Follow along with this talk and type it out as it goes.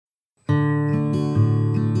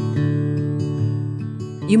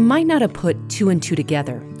You might not have put two and two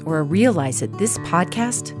together or realize that this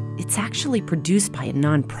podcast, it's actually produced by a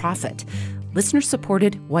nonprofit,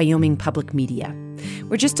 listener-supported Wyoming Public Media.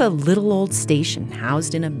 We're just a little old station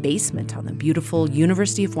housed in a basement on the beautiful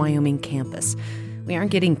University of Wyoming campus. We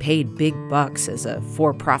aren't getting paid big bucks as a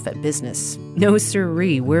for-profit business. No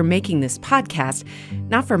siree, we're making this podcast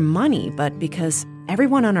not for money, but because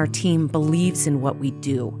everyone on our team believes in what we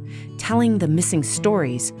do, telling the missing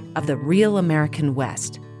stories of the real American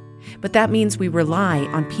West. But that means we rely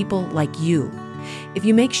on people like you. If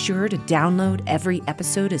you make sure to download every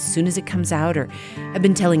episode as soon as it comes out, or have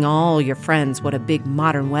been telling all your friends what a big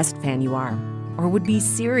Modern West fan you are, or would be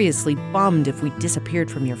seriously bummed if we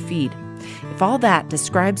disappeared from your feed, if all that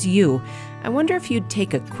describes you, I wonder if you'd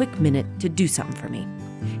take a quick minute to do something for me.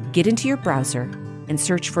 Get into your browser and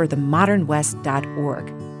search for themodernwest.org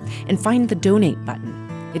and find the donate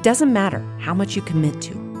button. It doesn't matter how much you commit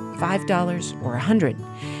to, $5 or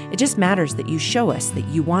 $100. It just matters that you show us that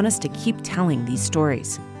you want us to keep telling these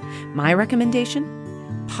stories. My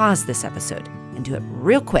recommendation? Pause this episode and do it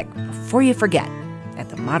real quick before you forget at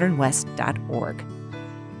themodernwest.org.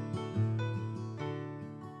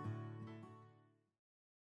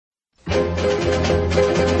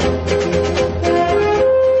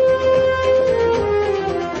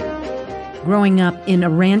 Growing up in a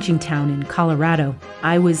ranching town in Colorado,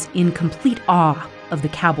 I was in complete awe of the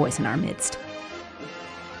cowboys in our midst.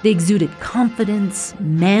 They exuded confidence,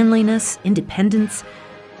 manliness, independence.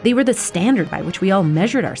 They were the standard by which we all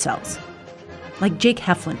measured ourselves. Like Jake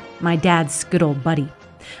Heflin, my dad's good old buddy,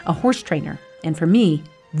 a horse trainer, and for me,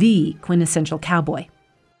 the quintessential cowboy.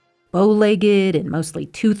 Bow-legged and mostly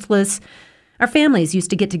toothless, our families used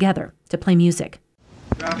to get together to play music.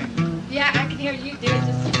 Yeah, I can hear you, dude.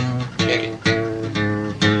 Just...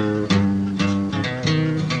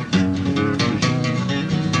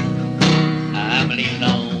 I'm leaving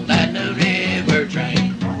on that new river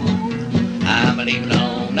train. I'm leaving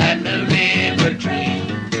on that new river train.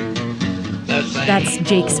 That's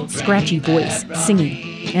Jake's scratchy voice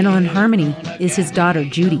singing, and on harmony is his daughter,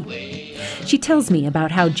 Judy. She tells me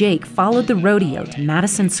about how Jake followed the rodeo to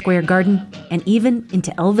Madison Square Garden and even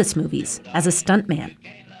into Elvis movies as a stuntman.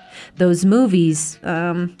 Those movies,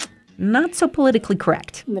 not so politically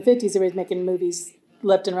correct. In the 50s, they were making movies,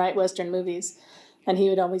 left and right Western movies, and he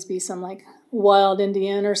would always be some like wild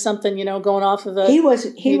Indian or something, you know, going off of a... He was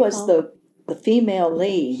the female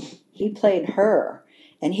lead. He played her,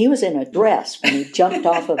 and he was in a dress when he jumped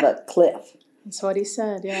off of a cliff. That's what he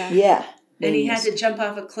said, yeah. Yeah. And he had to jump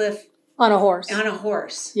off a cliff. On a horse. On a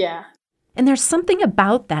horse. Yeah. And there's something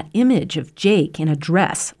about that image of Jake in a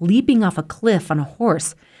dress, leaping off a cliff on a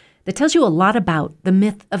horse, that tells you a lot about the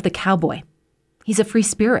myth of the cowboy. He's a free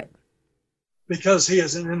spirit. Because he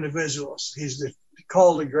is an individualist. He's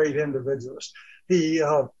called a great individualist. He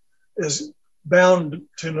is bound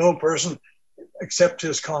to no person except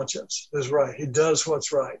his conscience is right. He does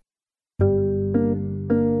what's right.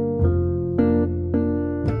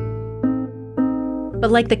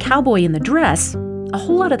 But like the cowboy in the dress, a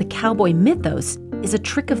whole lot of the cowboy mythos is a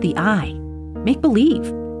trick of the eye,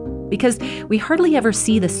 make-believe. Because we hardly ever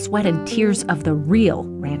see the sweat and tears of the real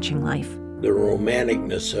ranching life. The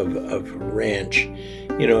romanticness of ranch,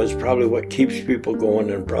 is probably what keeps people going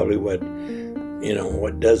and probably what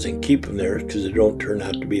doesn't keep them there because it don't turn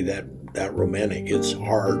out to be that romantic. It's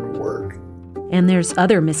hard work. And there's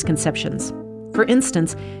other misconceptions. For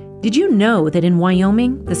instance, did you know that in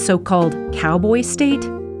Wyoming, the so-called cowboy state,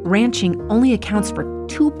 ranching only accounts for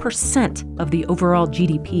 2% of the overall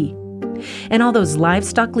GDP? And all those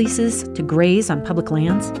livestock leases to graze on public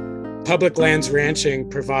lands? Public lands ranching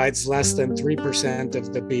provides less than 3%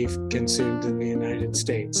 of the beef consumed in the United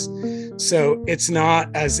States. So it's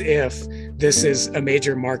not as if this is a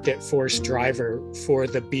major market force driver for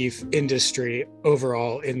the beef industry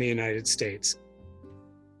overall in the United States.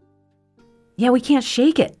 Yeah, we can't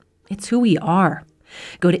shake it. It's who we are.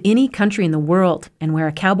 Go to any country in the world and wear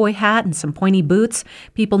a cowboy hat and some pointy boots,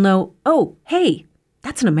 people know, oh, hey,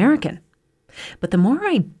 that's an American. But the more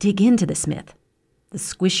I dig into this myth, the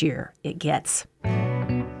squishier it gets.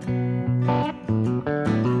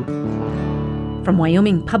 From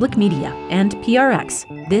Wyoming Public Media and PRX,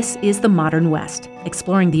 this is The Modern West,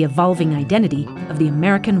 exploring the evolving identity of the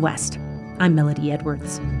American West. I'm Melody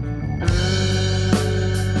Edwards.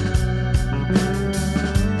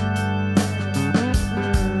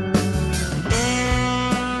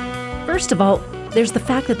 First of all, there's the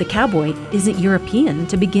fact that the cowboy isn't European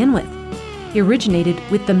to begin with. He originated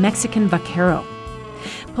with the Mexican vaquero.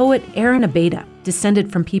 Poet Aaron Abeyta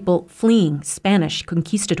descended from people fleeing Spanish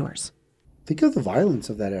conquistadors. Think of the violence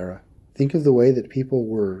of that era. Think of the way that people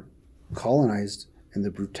were colonized and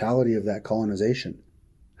the brutality of that colonization.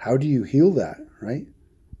 How do you heal that, right?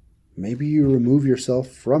 Maybe you remove yourself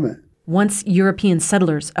from it. Once European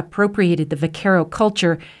settlers appropriated the vaquero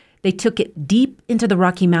culture, they took it deep into the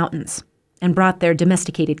Rocky Mountains and brought their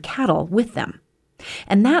domesticated cattle with them.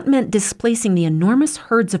 And that meant displacing the enormous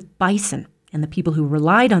herds of bison and the people who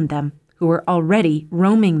relied on them, who were already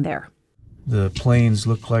roaming there. The plains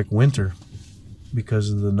looked like winter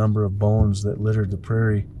because of the number of bones that littered the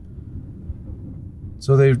prairie.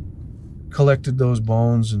 So they collected those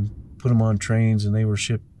bones and put them on trains, and they were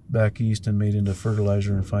shipped back east and made into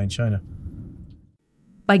fertilizer in fine China.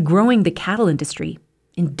 By growing the cattle industry,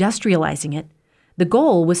 industrializing it, the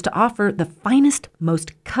goal was to offer the finest,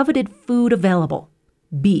 most coveted food available,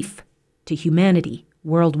 beef, to humanity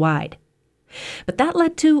worldwide. But that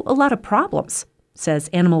led to a lot of problems, says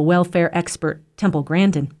animal welfare expert Temple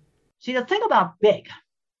Grandin. See, the thing about big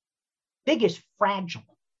is fragile.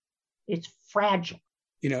 It's fragile.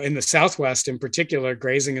 In the Southwest in particular,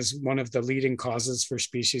 grazing is one of the leading causes for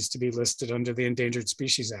species to be listed under the Endangered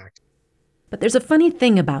Species Act. But there's a funny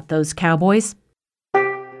thing about those cowboys.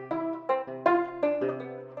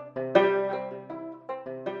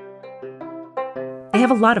 They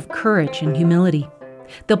have a lot of courage and humility.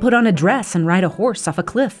 They'll put on a dress and ride a horse off a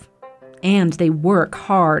cliff. And they work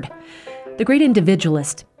hard. The great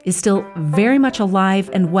individualist is still very much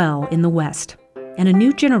alive and well in the West. And a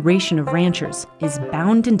new generation of ranchers is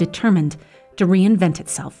bound and determined to reinvent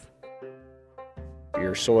itself.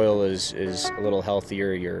 Your soil is a little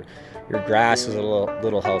healthier, your grass is a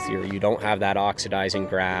little healthier. You don't have that oxidizing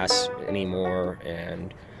grass anymore,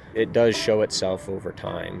 and it does show itself over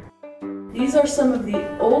time. These are some of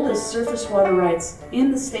the oldest surface water rights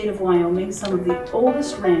in the state of Wyoming, some of the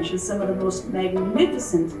oldest ranches, some of the most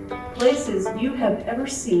magnificent places you have ever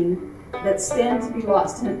seen that stand to be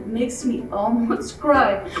lost. And it makes me almost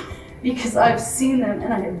cry because I've seen them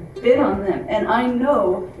and I have been on them and I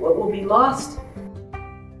know what will be lost.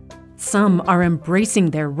 Some are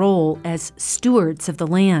embracing their role as stewards of the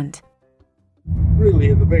land. Really,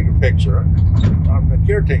 in the bigger picture, I'm the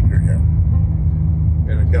caretaker here.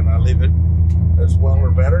 And can I leave it as well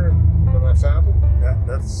or better than I found it?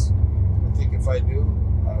 That's, I think if I do,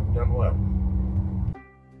 I've done well.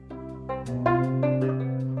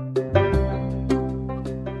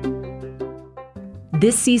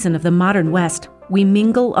 This season of the Modern West, we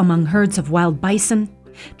mingle among herds of wild bison,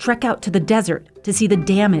 trek out to the desert to see the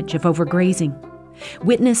damage of overgrazing,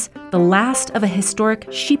 witness the last of a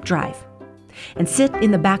historic sheep drive, and sit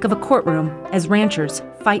in the back of a courtroom as ranchers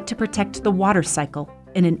fight to protect the water cycle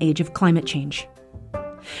in an age of climate change.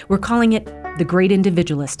 We're calling it The Great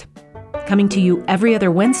Individualist, coming to you every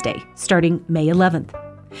other Wednesday starting May 11th.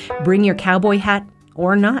 Bring your cowboy hat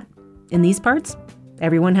or not. In these parts,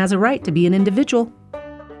 everyone has a right to be an individual.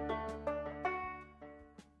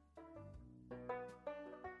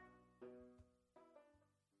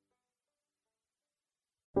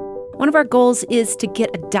 One of our goals is to get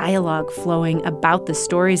a dialogue flowing about the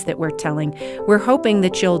stories that we're telling. We're hoping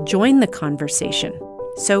that you'll join the conversation.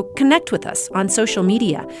 So connect with us on social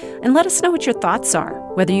media and let us know what your thoughts are,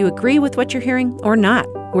 whether you agree with what you're hearing or not.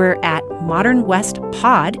 We're at Modern West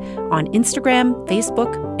Pod on Instagram,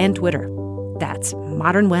 Facebook, and Twitter. That's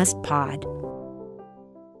Modern West Pod.